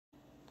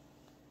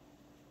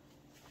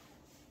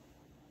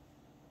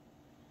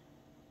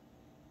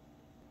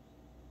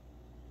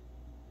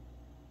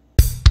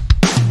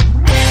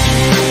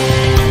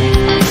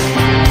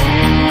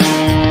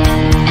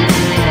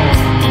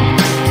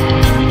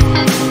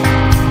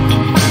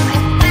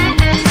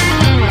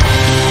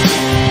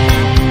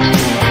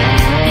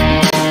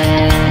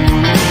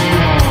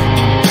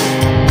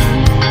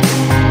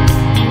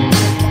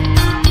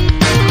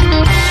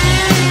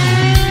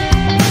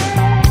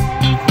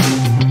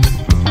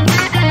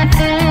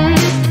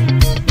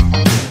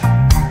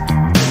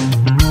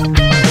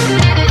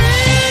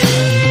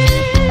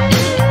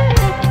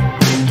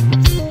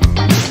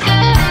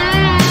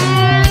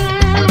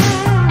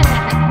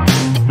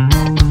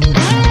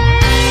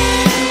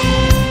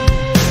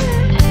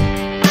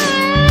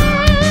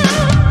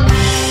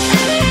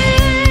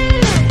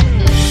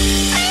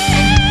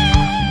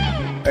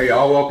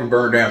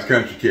Burn Down's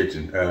Country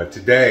Kitchen.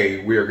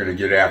 Today we are going to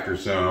get after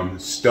some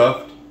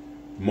stuffed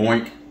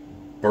Moink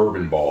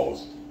bourbon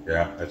balls.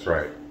 Yeah, that's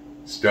right.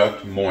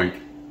 Stuffed Moink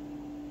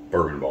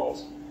bourbon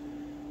balls.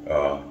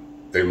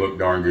 They look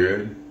darn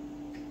good.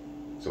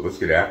 So let's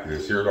get after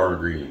this. Here's our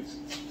ingredients.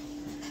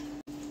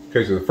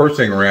 Okay, so the first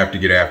thing we're going to have to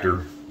get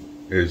after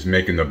is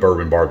making the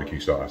bourbon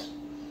barbecue sauce.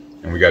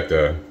 And we got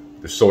the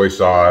soy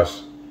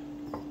sauce,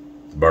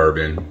 the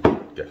bourbon.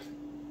 Yes,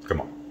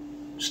 come on.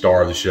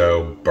 Star of the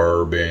show,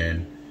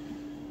 bourbon.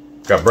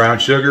 Got brown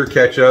sugar,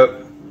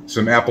 ketchup,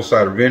 some apple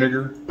cider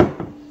vinegar,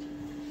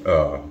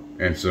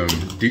 and some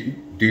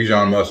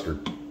Dijon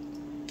mustard.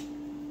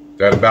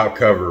 That about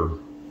cover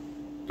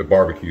the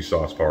barbecue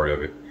sauce part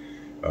of it.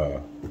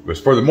 But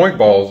for the Moink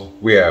balls,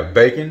 we have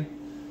bacon,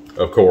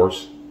 of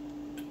course.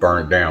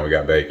 Burn it down, we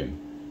got bacon.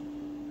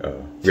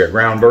 We got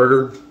ground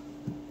burger,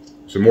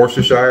 some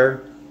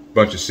Worcestershire, a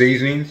bunch of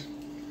seasonings,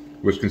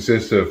 which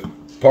consists of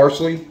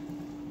parsley,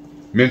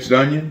 minced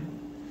onion,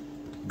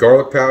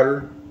 garlic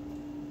powder,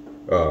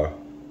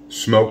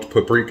 smoked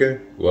paprika.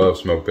 Love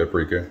smoked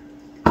paprika.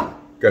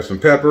 Got some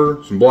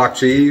pepper, some block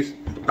cheese.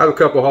 I have a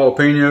couple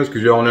jalapenos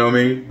because y'all know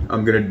me.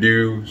 I'm gonna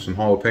do some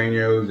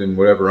jalapenos and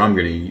whatever I'm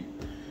gonna eat.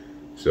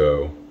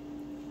 So,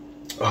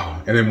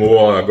 and then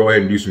we'll go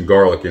ahead and do some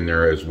garlic in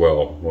there as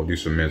well. We'll do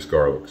some minced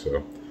garlic. So,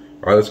 all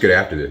right, let's get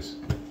after this.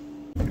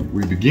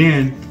 We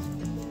begin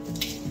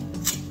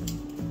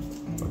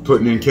by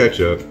putting in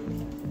ketchup.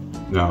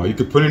 Now, you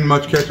could put in as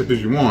much ketchup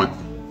as you want.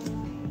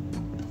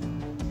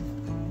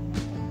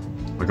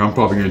 Like I'm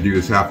probably gonna do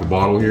this half a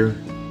bottle here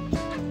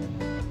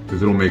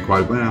because it'll make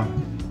quite a well.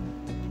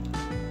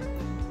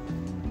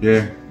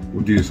 Yeah,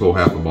 we'll do this whole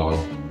half a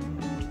bottle.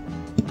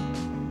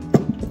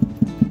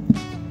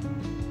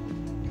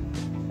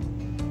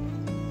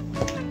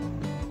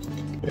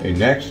 Okay,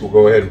 next we'll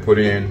go ahead and put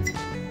in,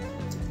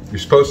 you're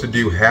supposed to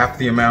do half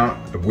the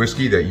amount of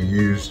whiskey that you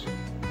used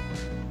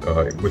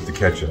with the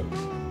ketchup,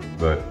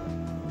 but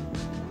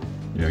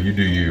you know, you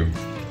do you.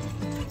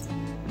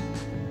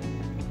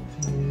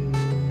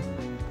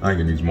 I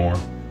think it needs more.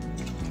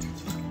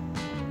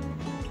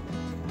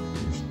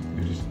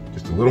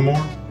 Just a little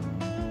more.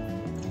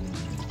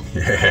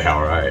 Yeah,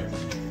 all right.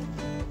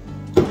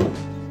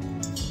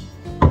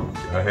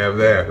 Gotta have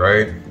that,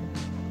 right?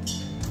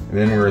 And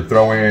then we're gonna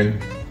throw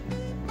in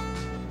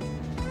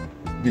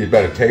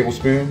about a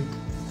tablespoon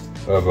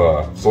of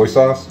soy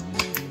sauce.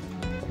 I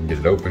can get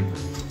it open.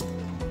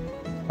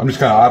 I'm just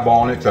kind of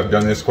eyeballing it because I've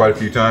done this quite a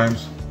few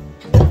times.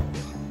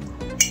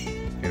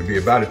 It'll be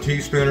about a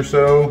teaspoon or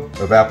so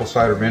of apple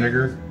cider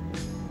vinegar.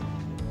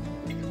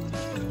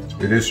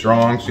 It is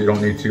strong, so you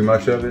don't need too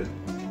much of it.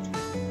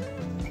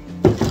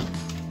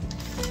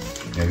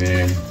 And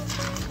then,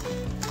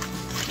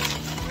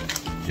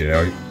 you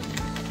know,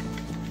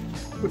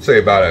 I would say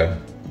about a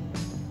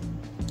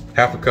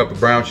half a cup of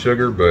brown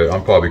sugar, but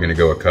I'm probably gonna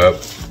go a cup,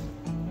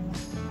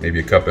 maybe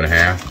a cup and a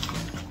half.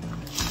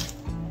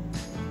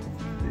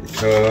 A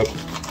cup,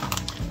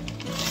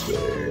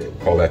 so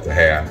call that the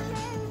half.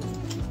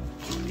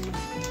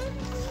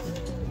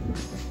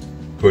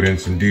 Put in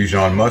some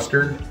Dijon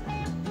mustard,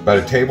 about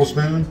a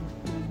tablespoon.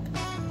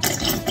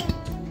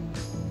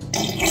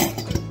 It's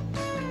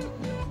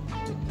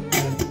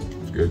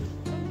good.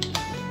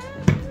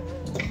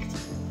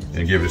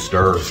 And give it a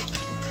stir.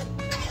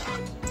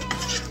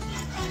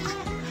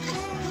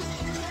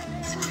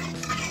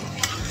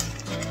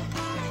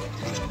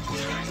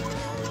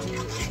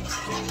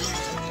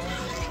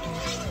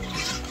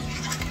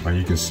 And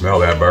you can smell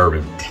that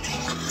bourbon.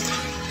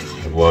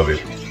 I love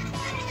it.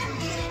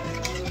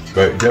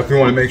 But you definitely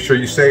want to make sure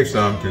you save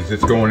some because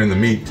it's going in the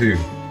meat too.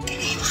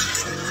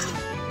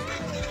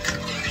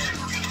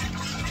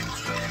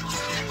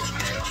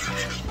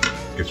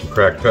 Get some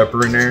cracked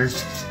pepper in there.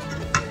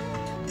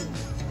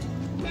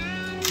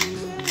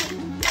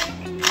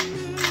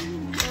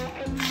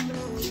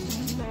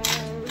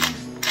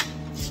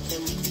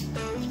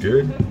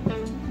 Good.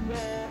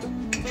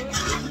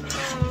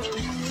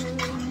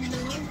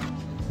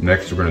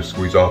 Next, we're going to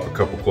squeeze off a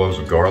couple cloves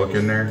of garlic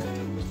in there.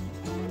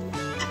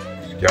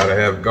 You gotta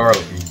have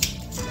garlic.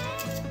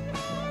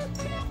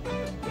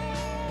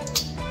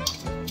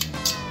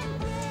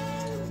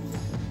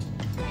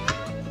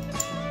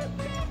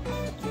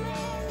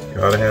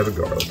 Gotta have a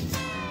garlic.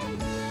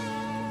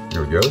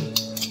 There we go.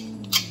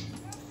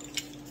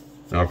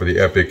 Now for the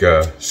epic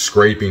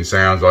scraping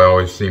sounds I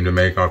always seem to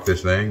make off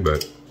this thing,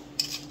 but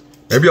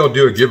maybe I'll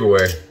do a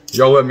giveaway.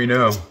 Y'all let me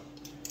know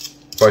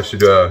if I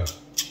should do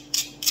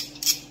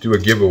a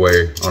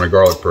giveaway on a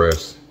garlic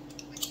press.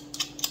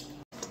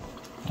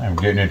 I'm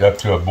getting it up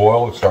to a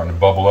boil. It's starting to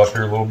bubble up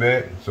here a little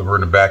bit, so we're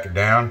going to back it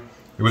down.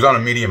 It was on a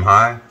medium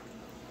high.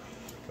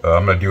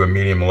 I'm going to do a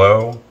medium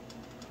low,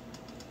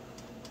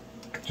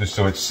 just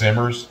so it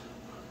simmers.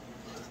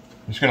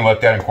 I'm just going to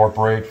let that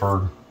incorporate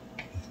for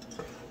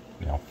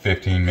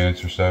 15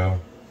 minutes or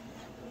so.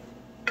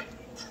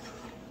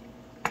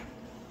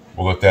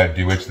 We'll let that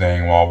do its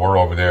thing while we're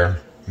over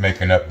there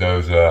making up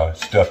those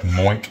stuffed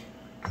Moink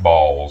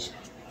balls.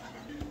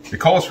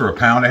 It calls for a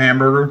pound of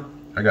hamburger.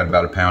 I got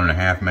about 1.5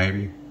 pounds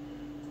maybe.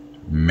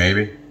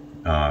 maybe.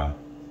 All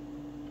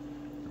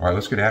right,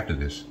 let's get after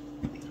this.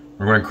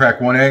 We're going to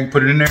crack one egg,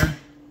 put it in there.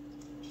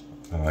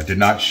 I did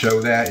not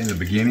show that in the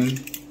beginning.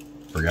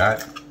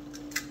 Forgot.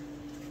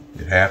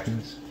 It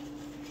happens.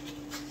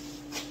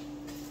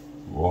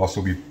 We'll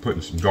also be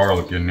putting some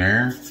garlic in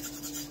there.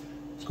 Let's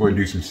go ahead and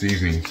do some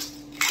seasonings.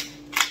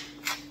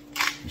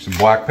 Do some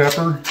black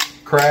pepper,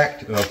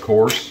 cracked, of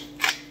course.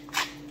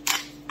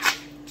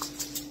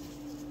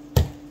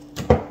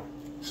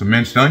 Some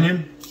minced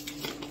onion.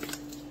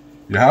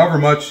 However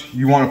much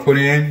you want to put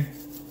in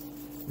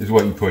is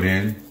what you put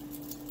in.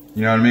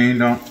 You know what I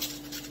mean?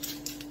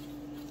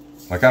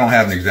 I don't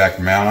have an exact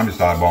amount. I'm just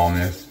eyeballing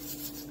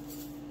this.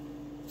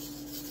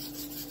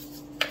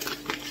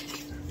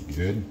 That'd be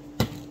good.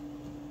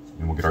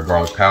 And we'll get our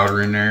garlic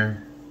powder in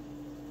there.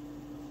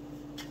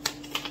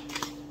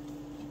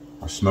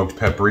 Our smoked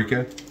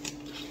paprika.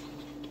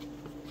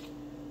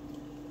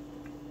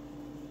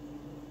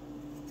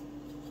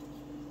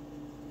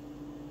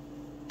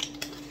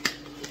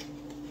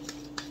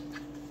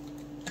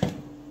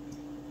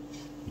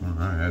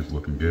 Alright, that's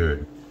looking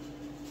good.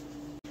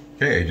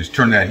 Okay, just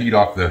turn that heat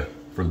off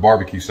for the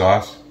barbecue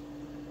sauce.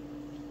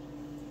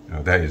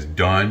 That is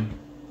done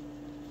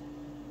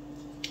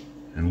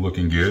and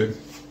looking good.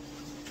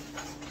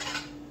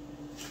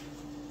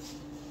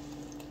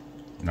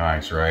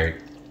 Nice, right?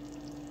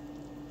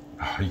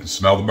 Oh, you can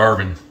smell the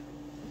bourbon.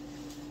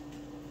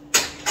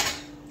 All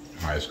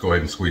right, let's go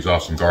ahead and squeeze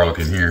off some garlic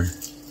in here.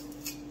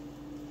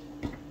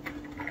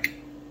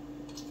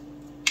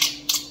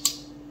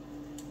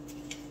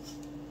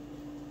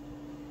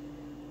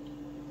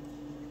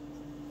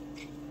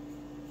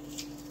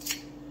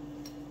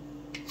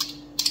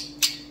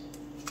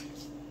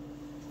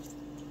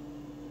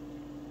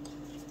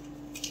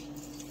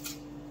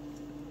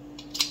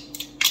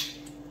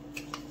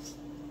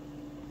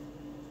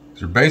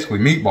 They're basically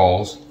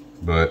meatballs,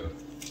 but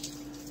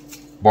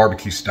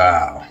barbecue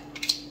style.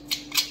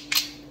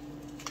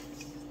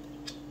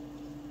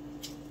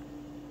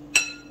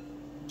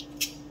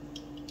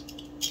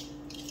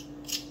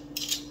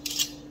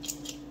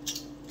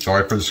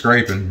 Sorry for the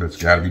scraping, but it's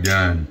got to be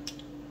done.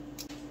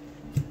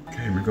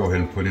 Okay, I'm gonna go ahead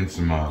and put in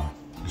some,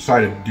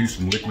 decided to do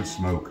some liquid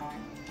smoke.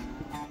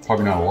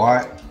 Probably not a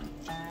lot.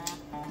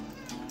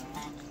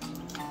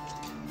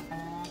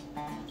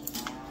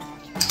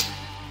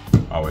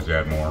 Always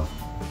add more.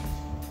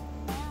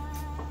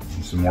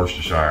 And some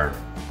Worcestershire.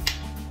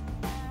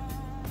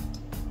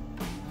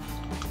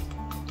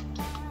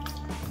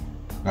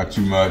 Not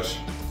too much,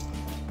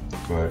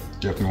 but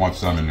definitely want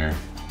some in there.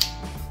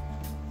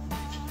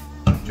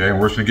 Okay, and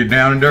we're just gonna get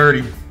down and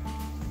dirty.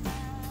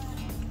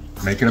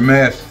 Making a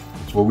mess.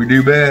 That's what we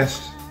do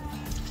best.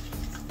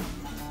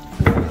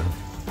 Look at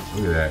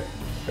that.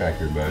 Back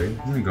here, buddy.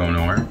 You ain't going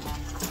nowhere.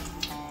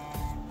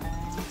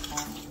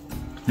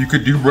 You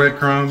could do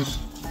breadcrumbs,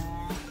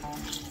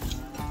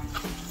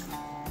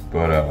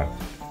 but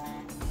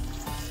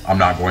I'm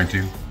not going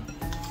to.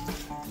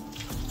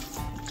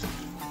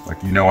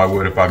 Like you know I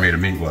would if I made a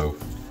meatloaf.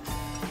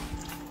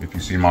 If you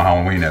see my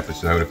Halloween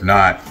episode. If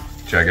not,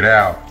 check it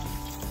out.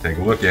 Take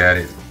a look at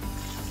it.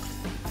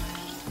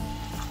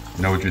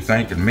 You know what you're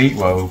thinking,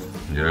 meatloaf.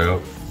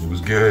 Yep, it was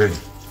good.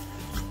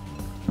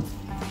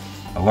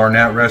 I learned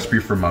that recipe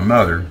from my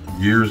mother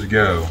years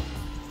ago.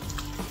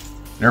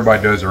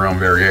 Everybody does their own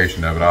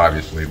variation of it,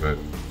 obviously, but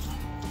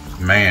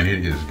man,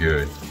 it is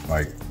good.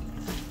 Like,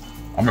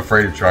 I'm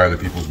afraid to try other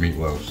people's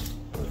meatloaves,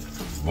 but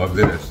love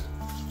this.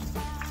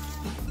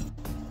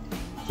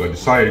 So I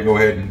decided to go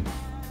ahead and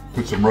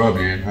put some rub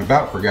in. I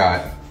about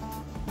forgot.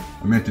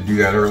 I meant to do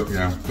that earlier, you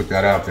know, put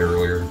that out there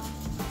earlier.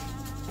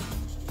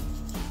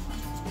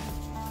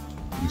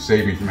 You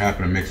saved me from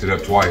having to mix it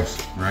up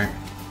twice, right?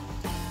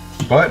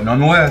 But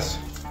nonetheless,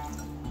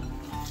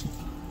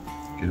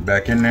 get it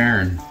back in there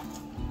and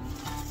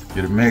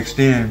get it mixed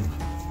in.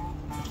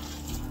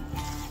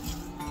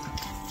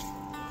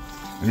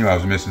 I knew I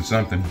was missing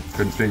something,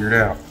 couldn't figure it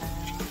out.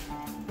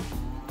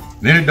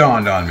 Then it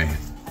dawned on me,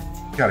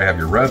 you gotta have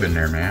your rub in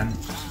there, man.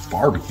 It's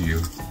barbecue.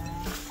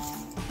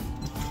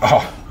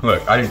 Oh,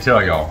 look, I didn't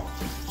tell y'all.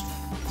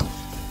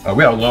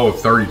 We had a low of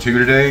 32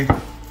 today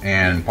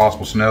and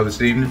possible snow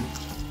this evening.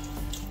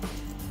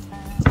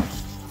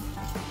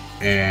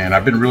 And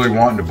I've been really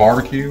wanting to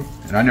barbecue,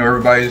 and I know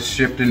everybody's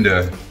shipped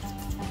into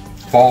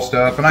fall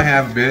stuff, and I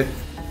have a bit.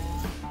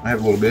 I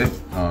have a little bit.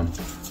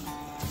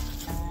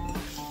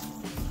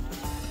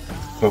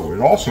 But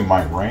it also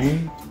might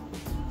rain.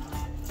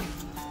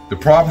 The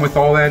problem with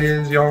all that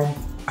is, y'all,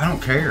 I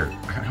don't care.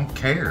 I don't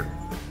care.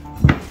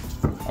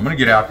 I'm gonna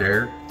get out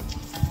there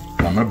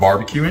and I'm gonna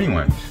barbecue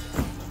anyways,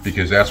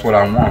 because that's what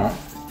I want,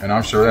 and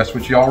I'm sure that's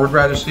what y'all would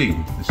rather see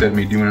instead of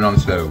me doing it on the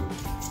stove.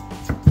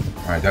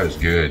 All right, that was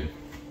good.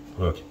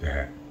 Look at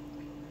that.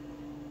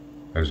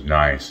 That was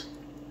nice.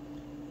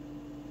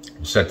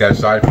 We'll set that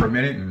aside for a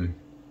minute and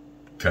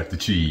cut the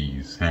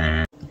cheese.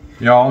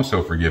 Y'all, I'm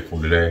so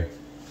forgetful today.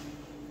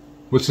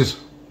 What's this?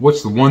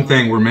 What's the one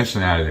thing we're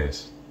missing out of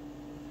this?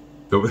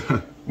 One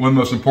of the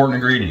most important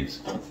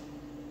ingredients.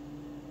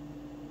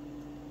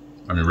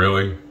 I mean,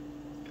 really?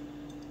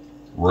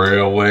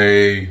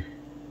 Railway.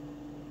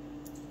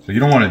 So you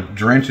don't want to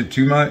drench it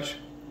too much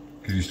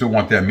because you still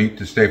want that meat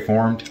to stay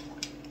formed.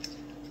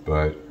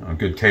 But a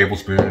good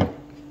tablespoon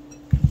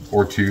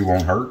or two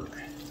won't hurt.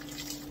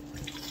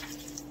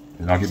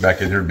 And I'll get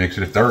back in there and mix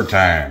it a third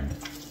time.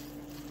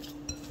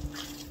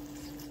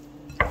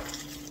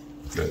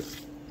 But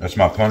that's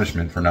my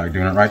punishment for not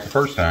doing it right the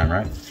first time,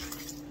 right?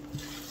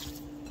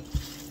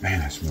 Man,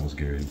 that smells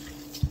good.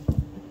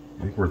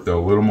 I think we'll throw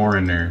a little more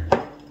in there.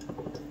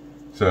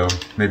 So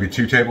maybe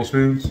 2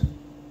 tablespoons.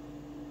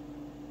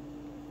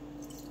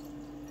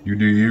 You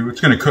do you. It's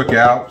gonna cook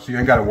out, so you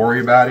ain't gotta worry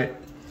about it.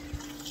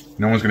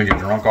 No one's gonna get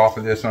drunk off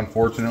of this,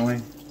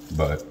 unfortunately,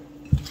 but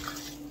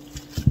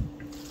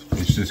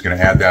it's just gonna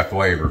add that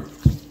flavor.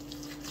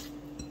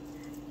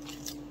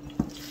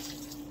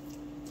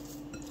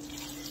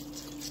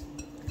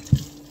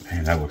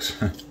 Man, that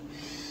looks, it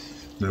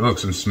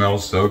looks and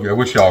smells so good. I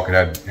wish y'all could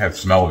have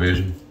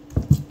smell-o-vision.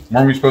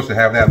 Weren't we supposed to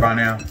have that by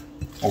now?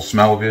 Old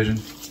smell-o-vision.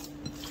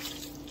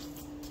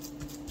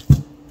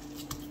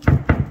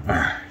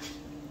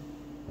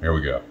 There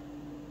we go.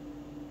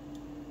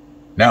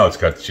 Now let's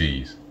cut the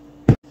cheese.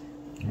 All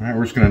right,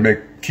 we're just gonna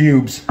make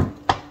cubes.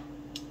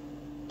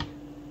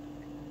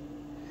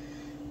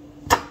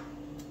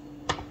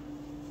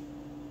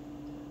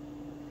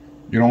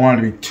 You don't want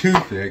it to be too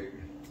thick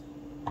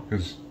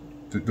because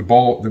the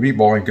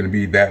meatball ain't gonna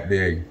be that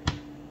big.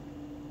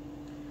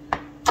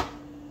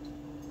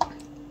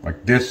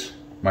 Like this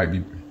might be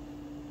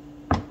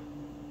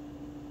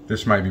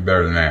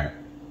better than that.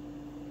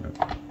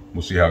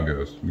 We'll see how it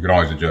goes. We can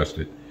always adjust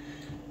it.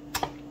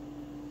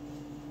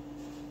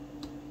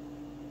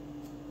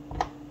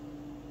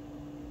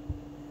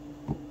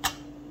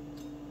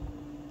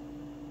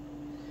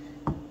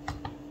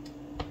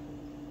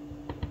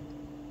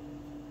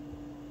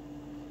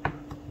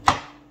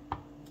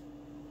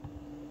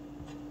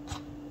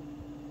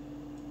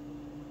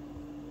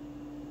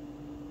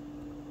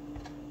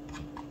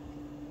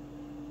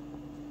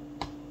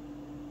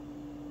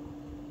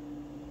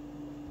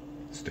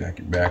 Stack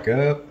it back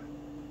up.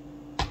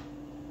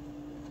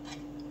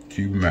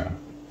 Cube them out.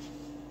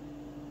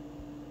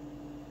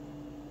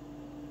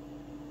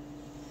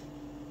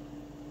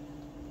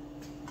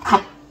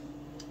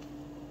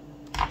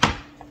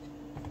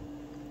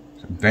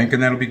 So I'm thinking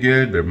that'll be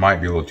good, but it might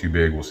be a little too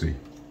big. We'll see.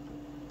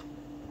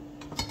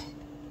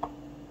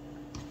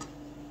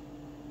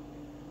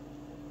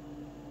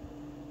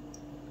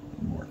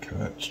 More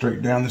cut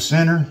straight down the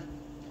center.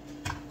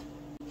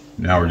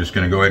 Now we're just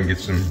going to go ahead and get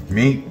some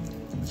meat.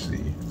 Let's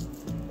see.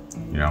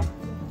 You know,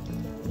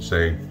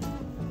 say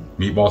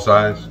meatball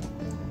size.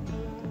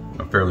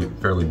 A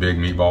fairly big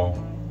meatball.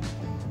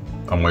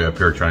 I'm way up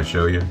here trying to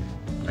show you.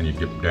 I need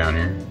to get down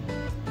here.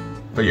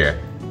 But yeah.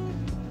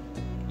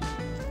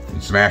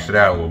 And smash it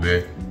out a little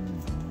bit.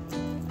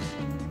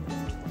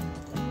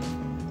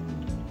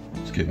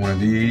 Let's get one of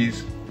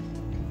these.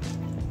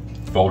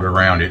 Fold it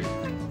around it.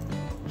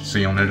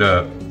 Sealing it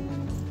up.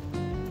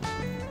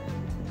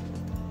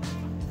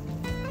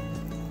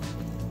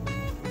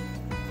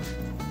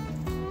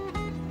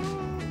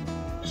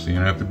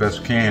 Sealing it up the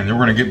best we can. Then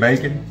we're going to get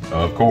bacon,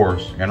 of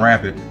course, and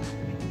wrap it.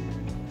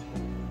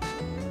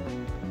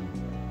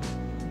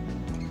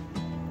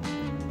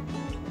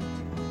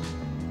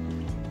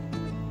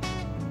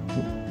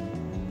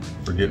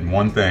 Forgetting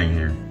one thing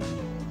here.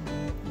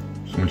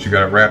 So once you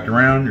got it wrapped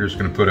around, you're just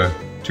going to put a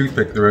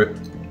toothpick through it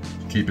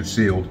to keep it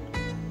sealed.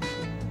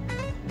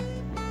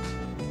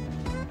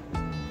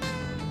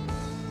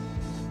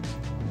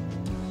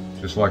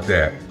 Just like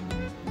that.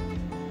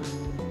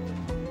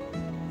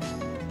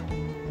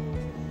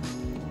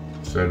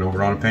 Set it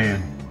over on a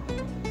pan.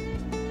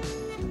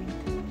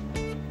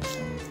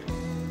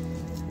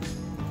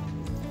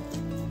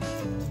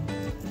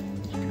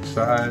 Good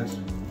size.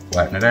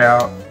 Flatten it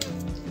out.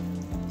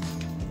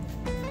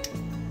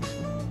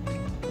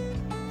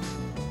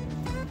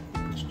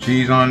 Put some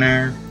cheese on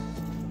there.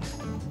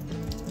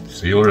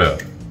 Seal it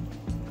up.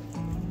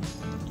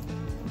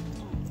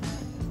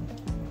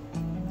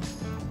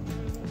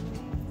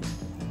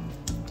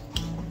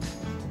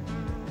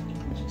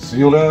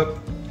 Sealed up.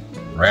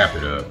 Wrap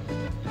it up.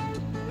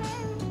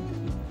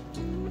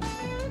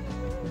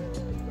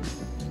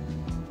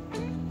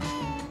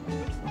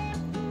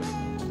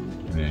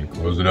 And then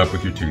close it up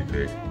with your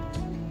toothpick.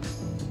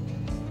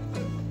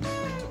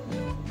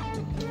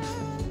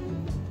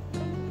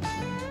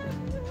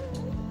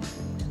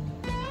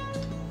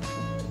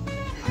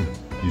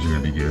 These are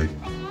going to be good.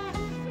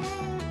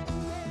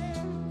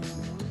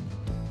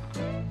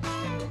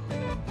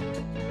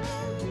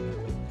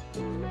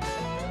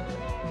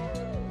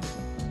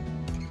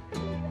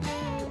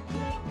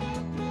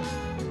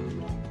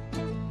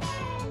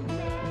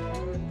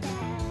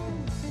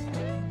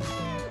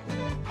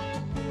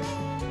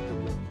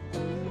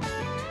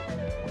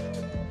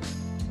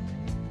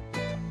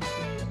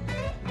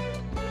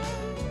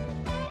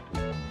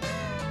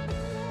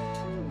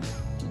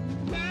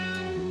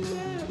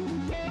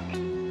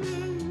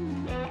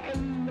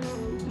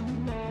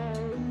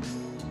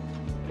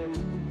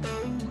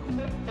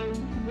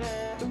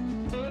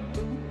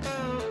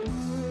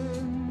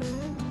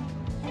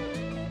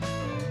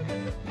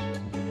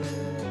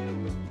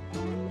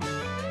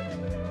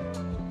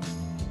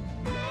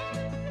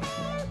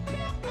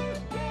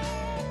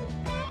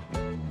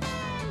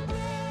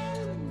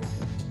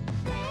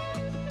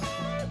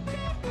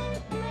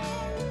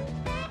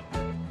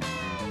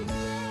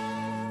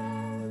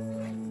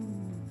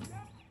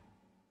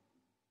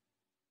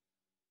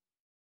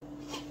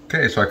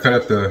 Okay, so I cut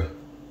up the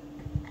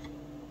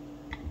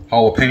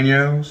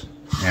jalapenos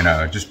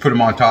and just put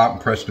them on top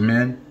and pressed them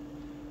in.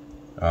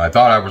 I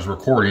thought I was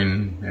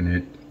recording and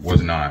it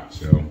was not,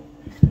 so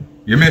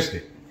you missed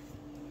it.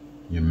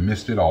 You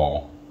missed it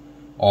all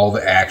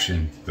the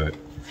action, but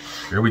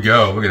there we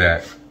go. Look at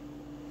that.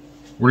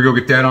 We're gonna go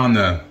get that on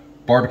the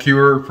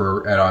barbecuer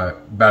for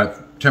about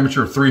a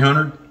temperature of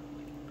 300.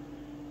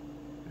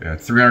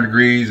 300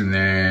 degrees, and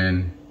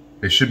then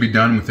they should be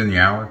done within the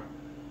hour.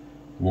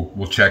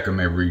 We'll check them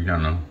every, I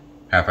don't know,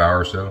 half hour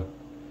or so.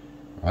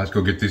 Let's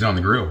go get these on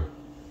the grill.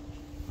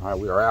 All right,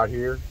 we are out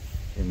here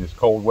in this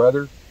cold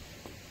weather.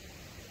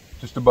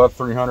 Just above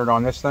 300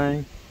 on this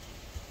thing.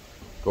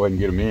 Go ahead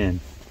and get them in.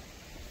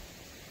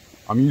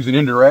 I'm using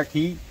indirect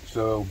heat,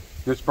 so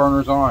this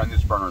burner's on and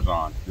this burner's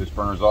on. This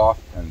burner's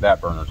off and that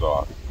burner's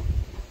off.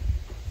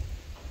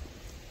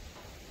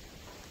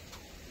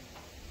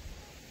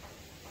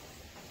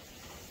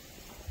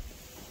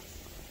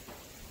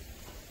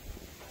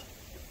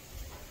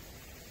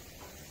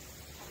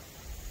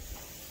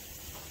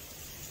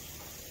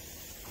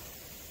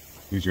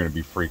 These are going to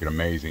be freaking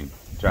amazing.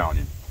 I'm telling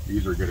you.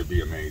 These are going to be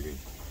amazing.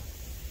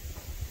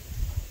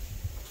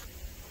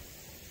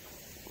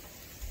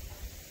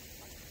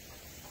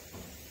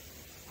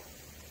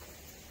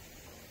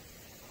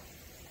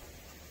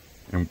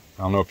 And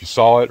I don't know if you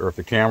saw it or if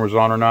the camera's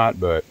on or not,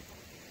 but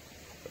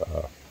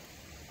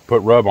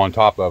put rub on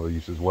top of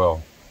these as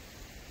well.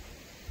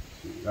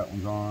 Let's see, that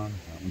one's on,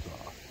 that one's off.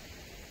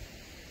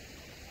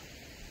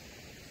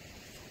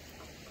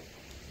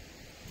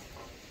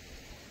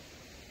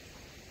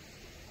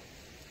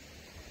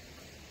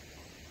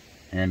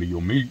 Handle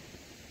your meat.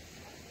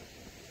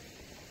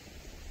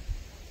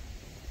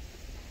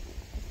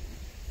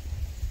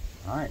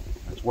 All right,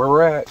 that's where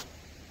we're at.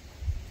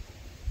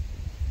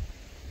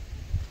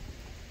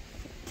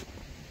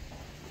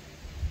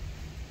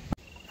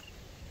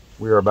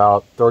 We are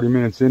about 30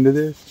 minutes into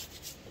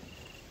this.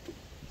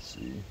 Let's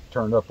see,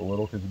 turned up a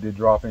little because it did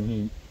drop in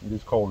heat. It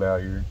is cold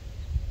out here.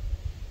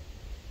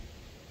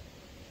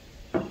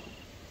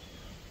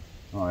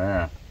 Oh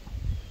yeah.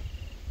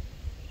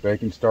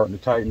 Bacon's starting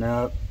to tighten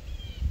up.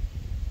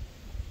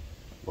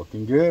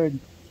 Looking good.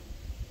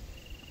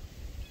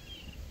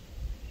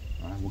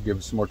 All right, we'll give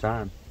it some more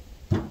time.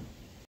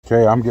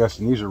 Okay, I'm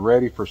guessing these are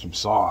ready for some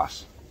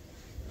sauce.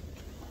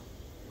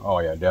 Oh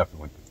yeah,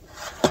 definitely.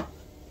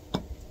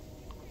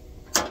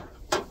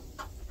 Look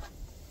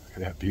at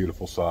that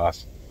beautiful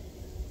sauce.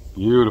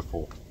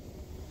 Beautiful.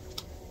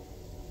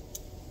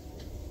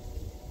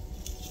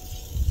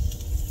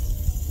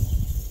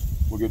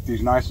 We'll get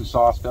these nice and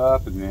sauced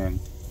up and then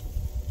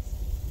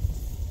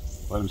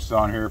let them sit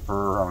on here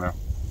for, I don't know,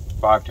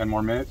 5-10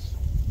 more minutes.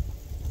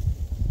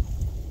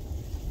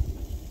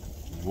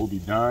 And we'll be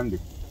done to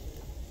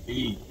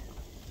eat.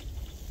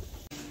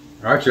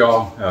 All right,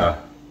 y'all.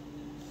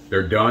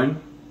 They're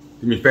done.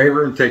 Do me a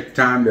favor and take the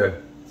time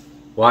to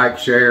like,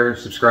 share,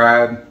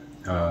 subscribe,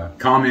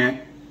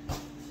 comment.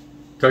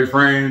 Tell your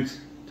friends,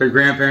 tell your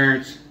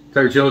grandparents,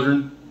 tell your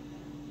children.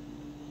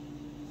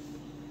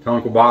 Tell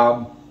Uncle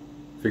Bob,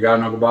 if you got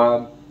an Uncle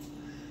Bob.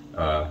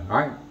 All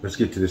right, let's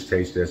get to this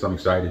taste test. I'm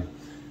excited.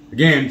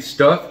 Again,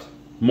 stuffed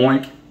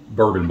Moink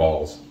bourbon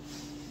balls.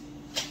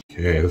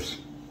 Okay, let's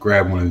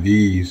grab one of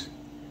these.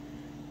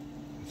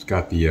 It's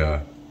got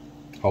the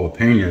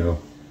jalapeno.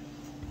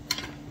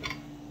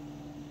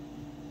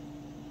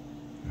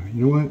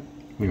 You know what?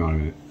 Hang on a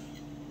minute.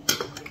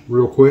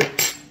 Real quick.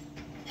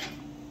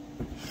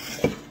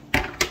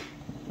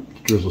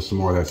 Drizzle some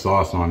more of that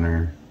sauce on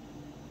there.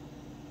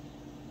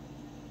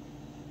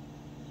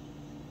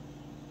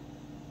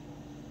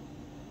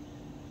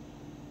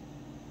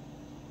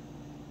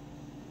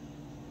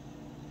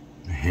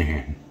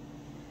 Man,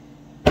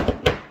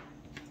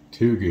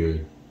 too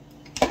good.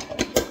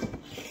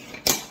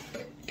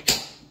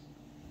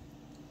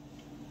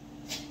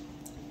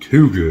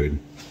 Too good.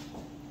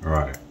 All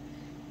right,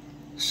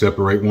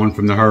 separate one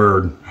from the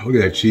herd. Look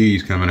at that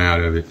cheese coming out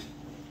of it.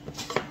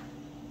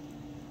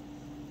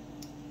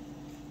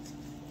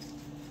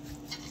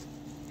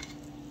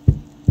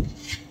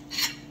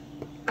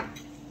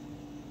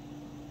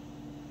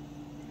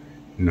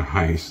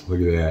 Nice,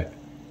 look at that.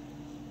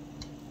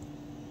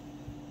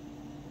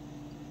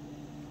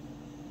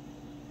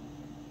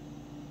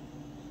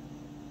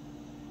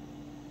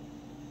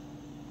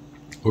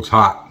 Looks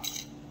hot.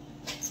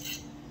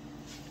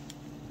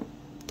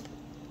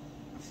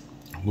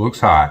 Looks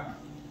hot.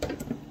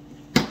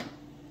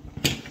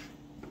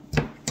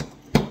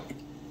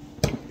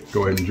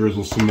 Go ahead and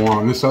drizzle some more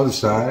on this other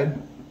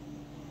side.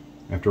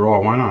 After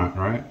all, why not,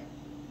 right?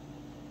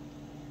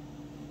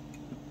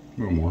 A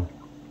little more.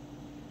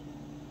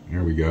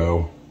 There we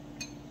go.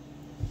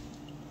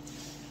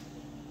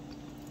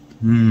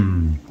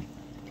 Mmm.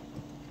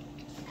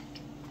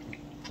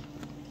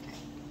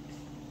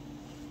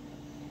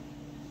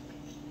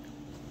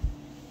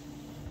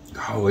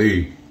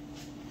 Golly.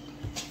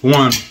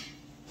 One,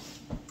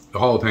 the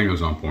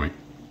jalapeno's on point.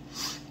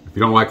 If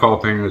you don't like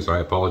jalapenos, I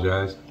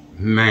apologize.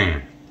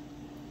 Man,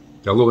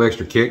 that little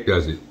extra kick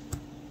does it.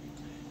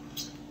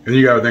 And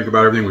you got to think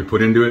about everything we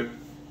put into it,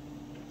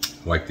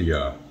 like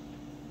the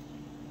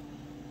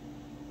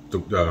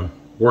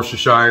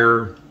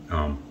Worcestershire,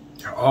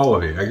 all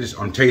of it.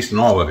 I'm tasting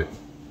all of it.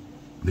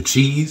 The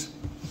cheese,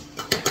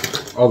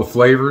 all the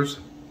flavors.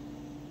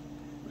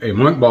 Hey,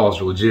 Moink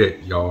balls are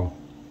legit, y'all.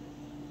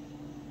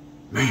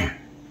 Man,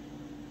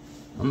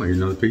 I'm gonna eat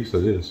another piece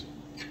of this.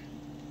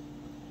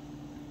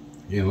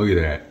 Yeah, look at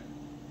that.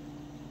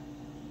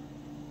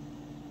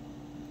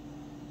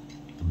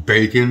 The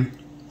bacon.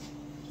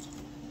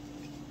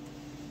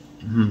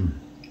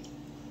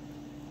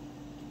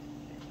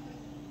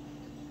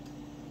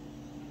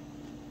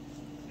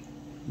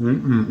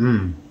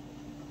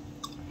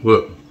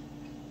 Look,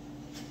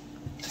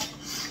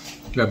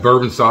 that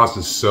bourbon sauce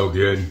is so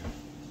good.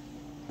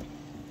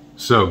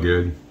 So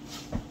good.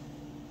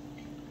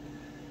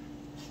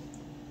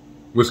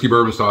 Whiskey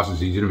bourbon sauce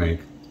is easy to make.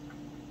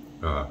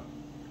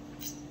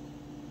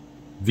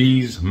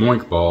 These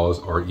Moink balls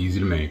are easy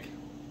to make.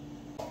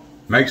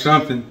 Make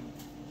something.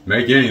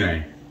 Make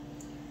anything.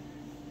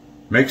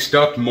 Make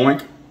stuffed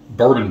Moink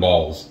bourbon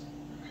balls.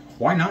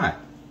 Why not?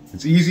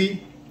 It's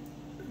easy.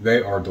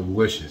 They are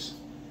delicious.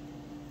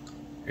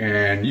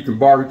 And you can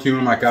barbecue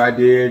them like I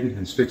did.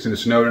 It's fixing to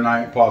snow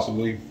tonight,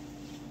 possibly.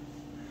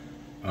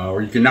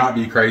 Or you can not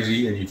be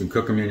crazy and you can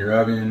cook them in your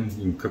oven.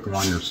 You can cook them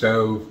on your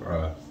stove.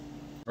 All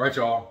right,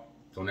 y'all.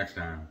 Till next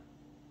time.